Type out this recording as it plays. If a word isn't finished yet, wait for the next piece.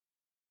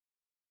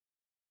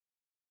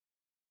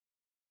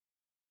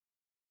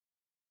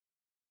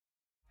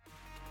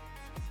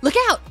Look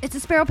out! It's a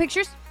Sparrow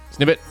Pictures.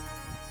 Snippet.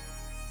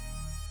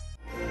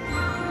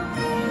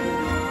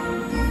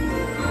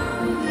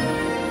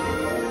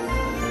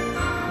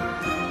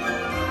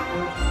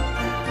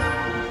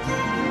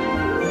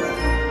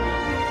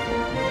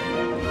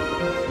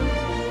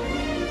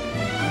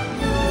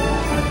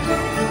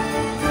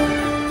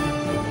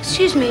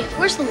 Excuse me,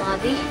 where's the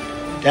lobby?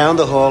 Down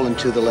the hall and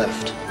to the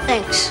left.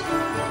 Thanks.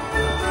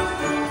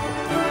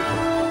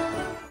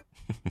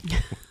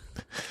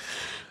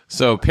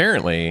 So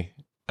apparently,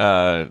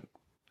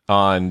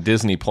 on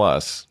Disney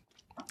Plus,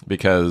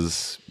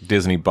 because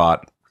Disney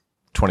bought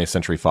 20th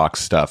Century Fox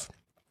stuff,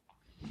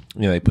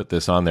 they put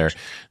this on there,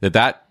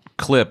 that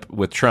clip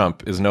with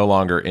Trump is no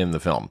longer in the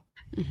film.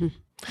 Mm-hmm.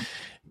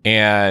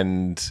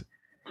 And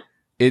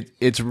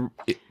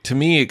to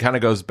me, it kind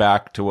of goes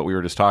back to what we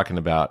were just talking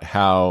about,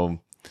 how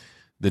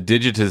the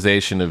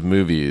digitization of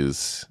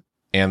movies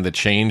and the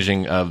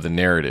changing of the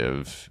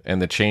narrative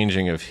and the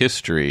changing of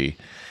history,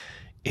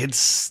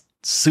 it's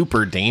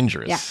super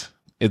dangerous. Yeah.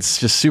 It's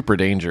just super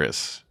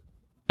dangerous.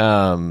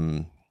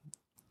 Because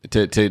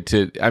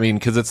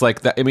it's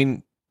like that. I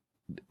mean,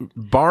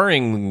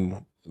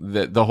 barring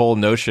the whole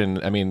notion,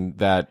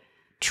 that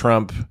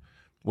Trump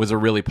was a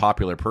really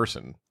popular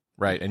person,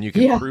 right? And you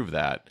can prove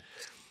that.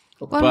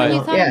 Well, but when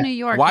you thought of New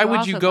York, why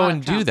would you go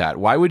and do that?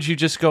 Why would you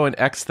just go and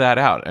X that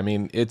out?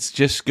 It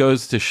just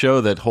goes to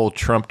show that whole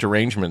Trump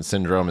derangement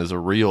syndrome is a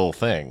real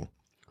thing.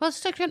 Well,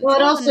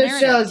 it also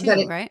shows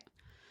that right?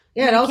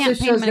 Yeah, it also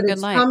shows that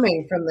it's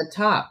coming from the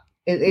top.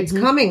 It's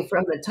coming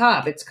from the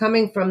top. It's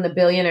coming from the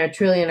billionaire,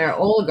 trillionaire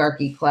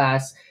oligarchy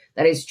class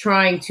that is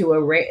trying to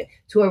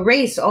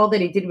erase all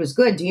that he did was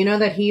good. Do you know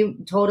that he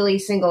totally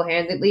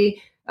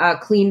single-handedly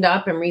cleaned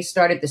up and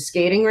restarted the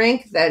skating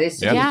rink that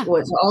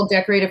was all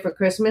decorated for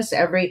Christmas?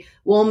 Every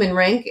Woolman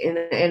rink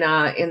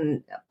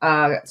in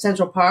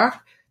Central Park,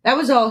 that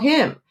was all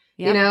him.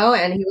 Yep.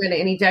 And he went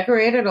and he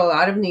decorated a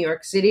lot of New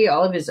York City,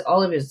 all of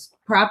his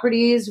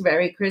properties,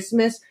 very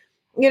Christmas.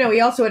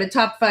 He also had a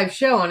top 5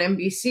 show on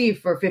NBC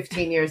for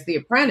 15 years, The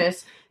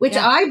Apprentice, which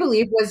I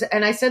believe was,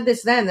 and I said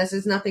this then, this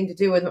has nothing to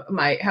do with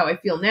how I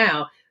feel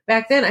now.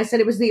 Back then, I said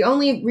it was the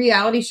only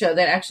reality show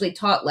that actually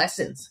taught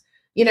lessons,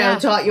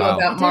 taught you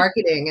about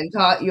marketing and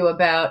taught you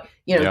about,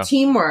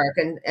 teamwork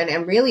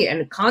and really,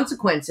 and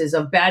consequences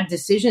of bad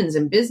decisions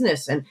in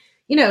business. And,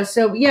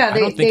 so yeah, I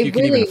don't think you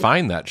can even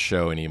find that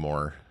show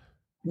anymore.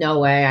 No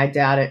way. I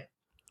doubt it.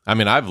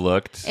 I've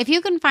looked. If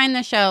you can find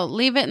the show,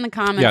 leave it in the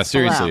comments. Yeah,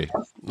 seriously.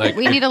 Like,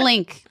 we need a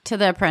link to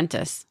The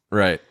Apprentice.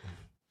 Right.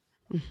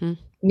 Mm-hmm.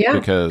 Yeah.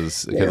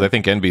 Because I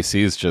think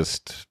NBC's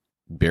just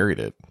buried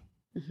it.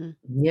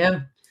 Mm-hmm.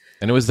 Yeah.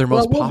 And it was their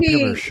most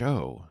popular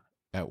show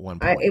at one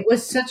point. It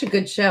was such a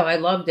good show. I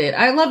loved it.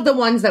 I love the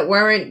ones that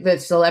weren't the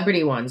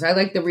celebrity ones. I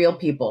like the real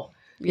people.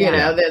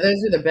 Yeah.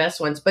 Those are the best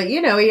ones. But, he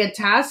had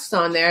tasks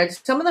on there.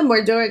 Some of them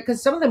were during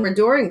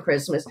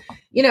Christmas,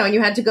 and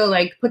you had to go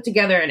put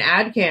together an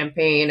ad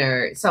campaign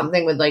or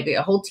something with a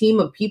whole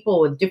team of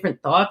people with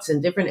different thoughts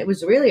and it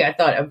was really, I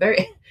thought, a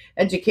very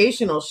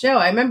educational show.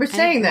 I remember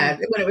saying that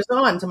when it was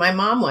on to my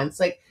mom once,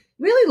 you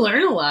really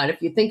learn a lot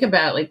if you think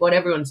about what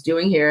everyone's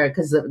doing here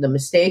because of the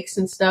mistakes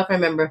and stuff. I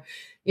remember,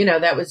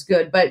 that was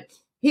good. But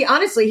he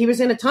was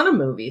in a ton of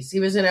movies.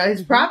 He was in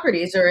his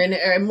properties are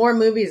in more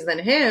movies than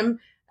him.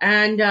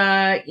 And,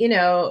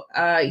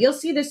 you'll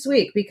see this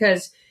week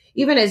because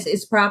even as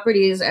his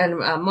properties and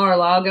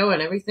Mar-a-Lago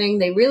and everything,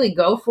 they really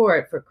go for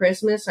it for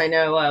Christmas. I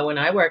know when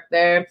I worked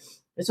there,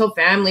 his whole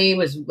family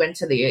went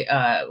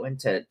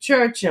to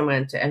church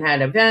and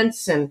had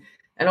events and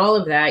all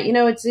of that.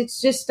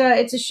 It's just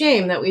it's a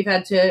shame that we've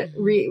had to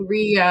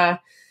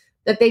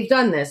that they've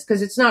done this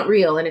because it's not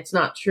real and it's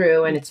not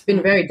true. And it's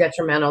been very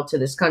detrimental to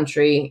this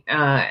country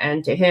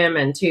and to him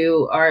and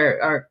to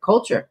our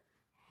culture.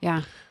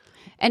 Yeah.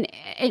 And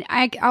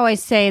I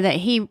always say that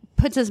he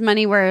puts his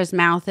money where his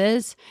mouth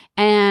is,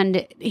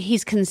 and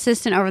he's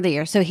consistent over the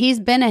years. So he's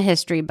been a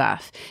history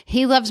buff.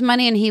 He loves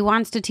money, and he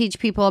wants to teach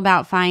people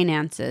about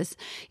finances.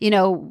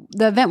 The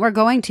event we're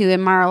going to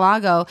in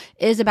Mar-a-Lago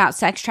is about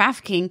sex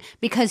trafficking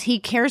because he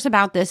cares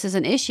about this as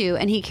an issue,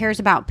 and he cares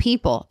about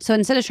people. So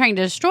instead of trying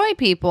to destroy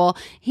people,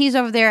 he's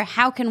over there,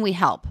 how can we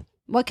help?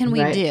 What can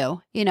we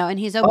do? And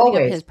he's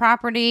opening up his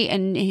property,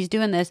 and he's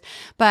doing this.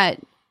 But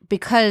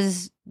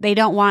because they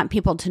don't want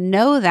people to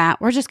know that,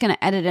 we're just going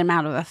to edit him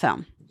out of the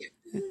film.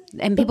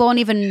 And people won't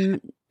even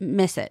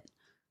miss it.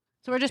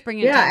 So we're just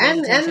bringing it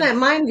and that,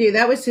 mind you,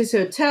 that was his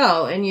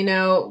hotel. And,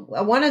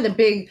 one of the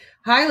big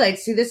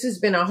highlights, this has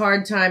been a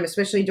hard time,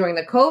 especially during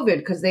the COVID,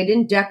 because they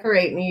didn't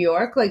decorate New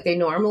York like they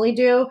normally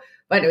do.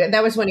 But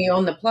that was when he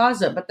owned the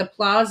plaza. But the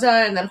plaza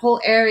and that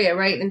whole area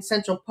right in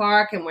Central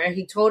Park and where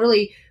he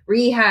totally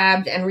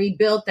rehabbed and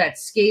rebuilt that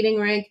skating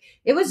rink,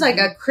 it was like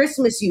a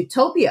Christmas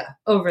utopia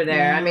over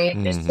there. I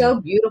mean, it's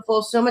so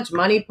beautiful, so much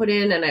money put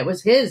in, and it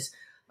was his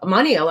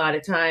money a lot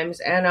of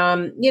times. And,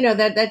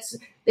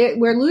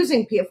 we're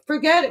losing people.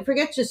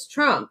 Forget just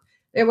Trump.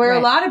 There were a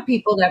lot of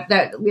people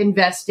that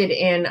invested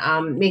in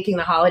making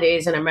the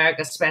holidays in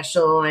America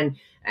special. And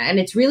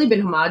it's really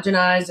been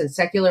homogenized and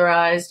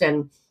secularized.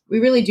 And we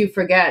really do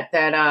forget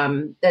that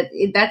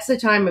that's the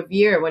time of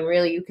year when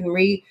really you can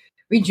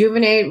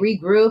rejuvenate,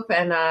 regroup,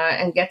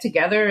 and get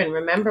together and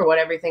remember what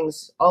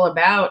everything's all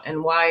about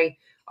and why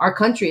our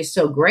country is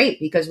so great,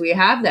 because we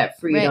have that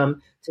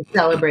freedom to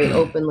celebrate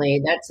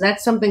openly.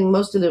 That's something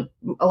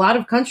a lot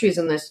of countries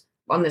on this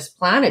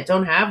planet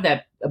don't have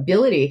that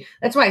ability.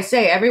 That's why I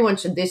say everyone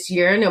should this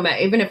year, no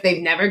matter, even if they've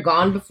never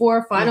gone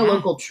before, find a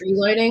local tree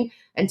lighting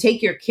and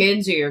take your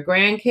kids or your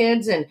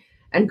grandkids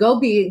and go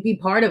be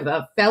part of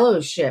a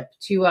fellowship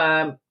to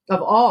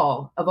of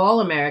all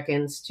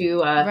Americans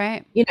to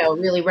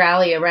really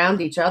rally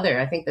around each other.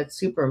 I think that's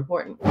super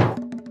important.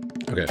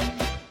 Okay.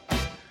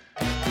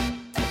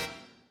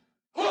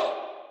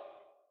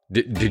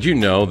 Did you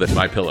know that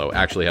MyPillow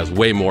actually has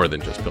way more than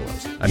just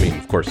pillows? I mean,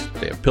 of course,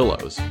 they have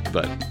pillows,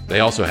 but they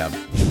also have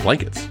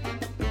blankets,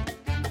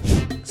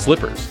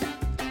 slippers,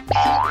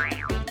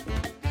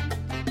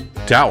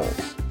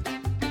 towels,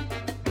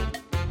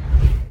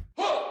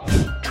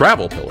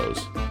 travel pillows,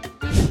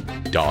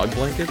 dog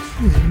blankets,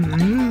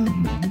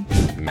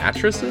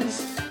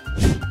 mattresses,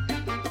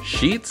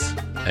 sheets,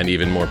 and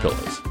even more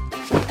pillows.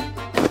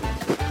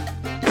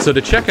 So to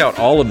check out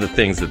all of the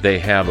things that they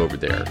have over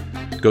there,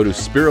 go to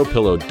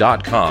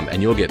SpiroPillow.com and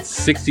you'll get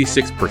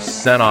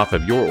 66% off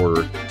of your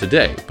order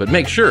today. But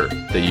make sure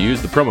that you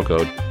use the promo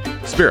code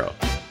Spiro.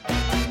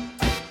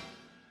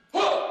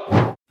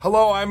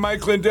 Hello, I'm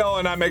Mike Lindell,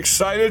 and I'm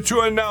excited to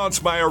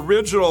announce my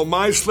original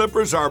My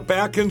Slippers are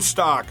back in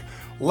stock.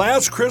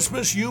 Last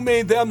Christmas, you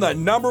made them the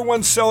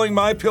 #1 selling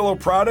MyPillow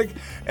product,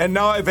 and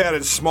now I've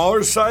added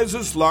smaller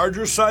sizes,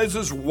 larger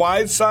sizes,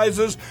 wide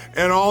sizes,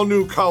 and all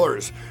new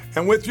colors.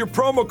 And with your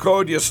promo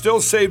code, you still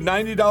save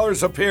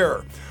 $90 a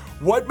pair.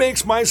 What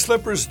makes My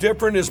Slippers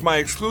different is my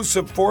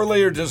exclusive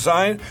 4-layer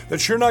design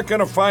that you're not going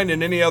to find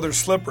in any other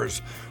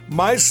slippers.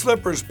 My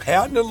Slippers'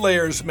 patented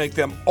layers make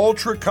them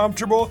ultra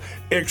comfortable,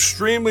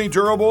 extremely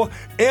durable,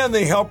 and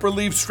they help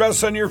relieve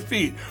stress on your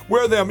feet.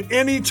 Wear them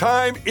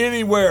anytime,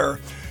 anywhere.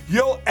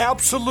 You'll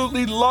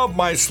absolutely love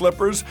My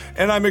Slippers,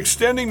 and I'm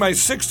extending my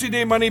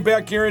 60-day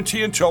money-back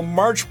guarantee until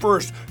March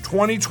 1st,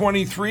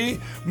 2023,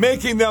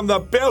 making them the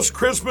best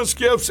Christmas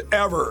gifts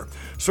ever.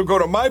 So go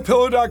to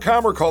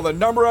MyPillow.com or call the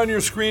number on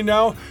your screen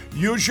now.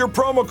 Use your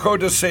promo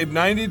code to save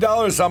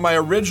 $90 on my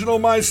original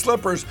My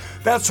Slippers.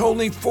 That's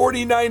only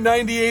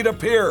 $49.98 a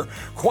pair.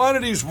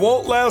 Quantities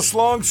won't last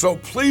long, so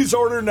please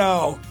order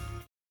now.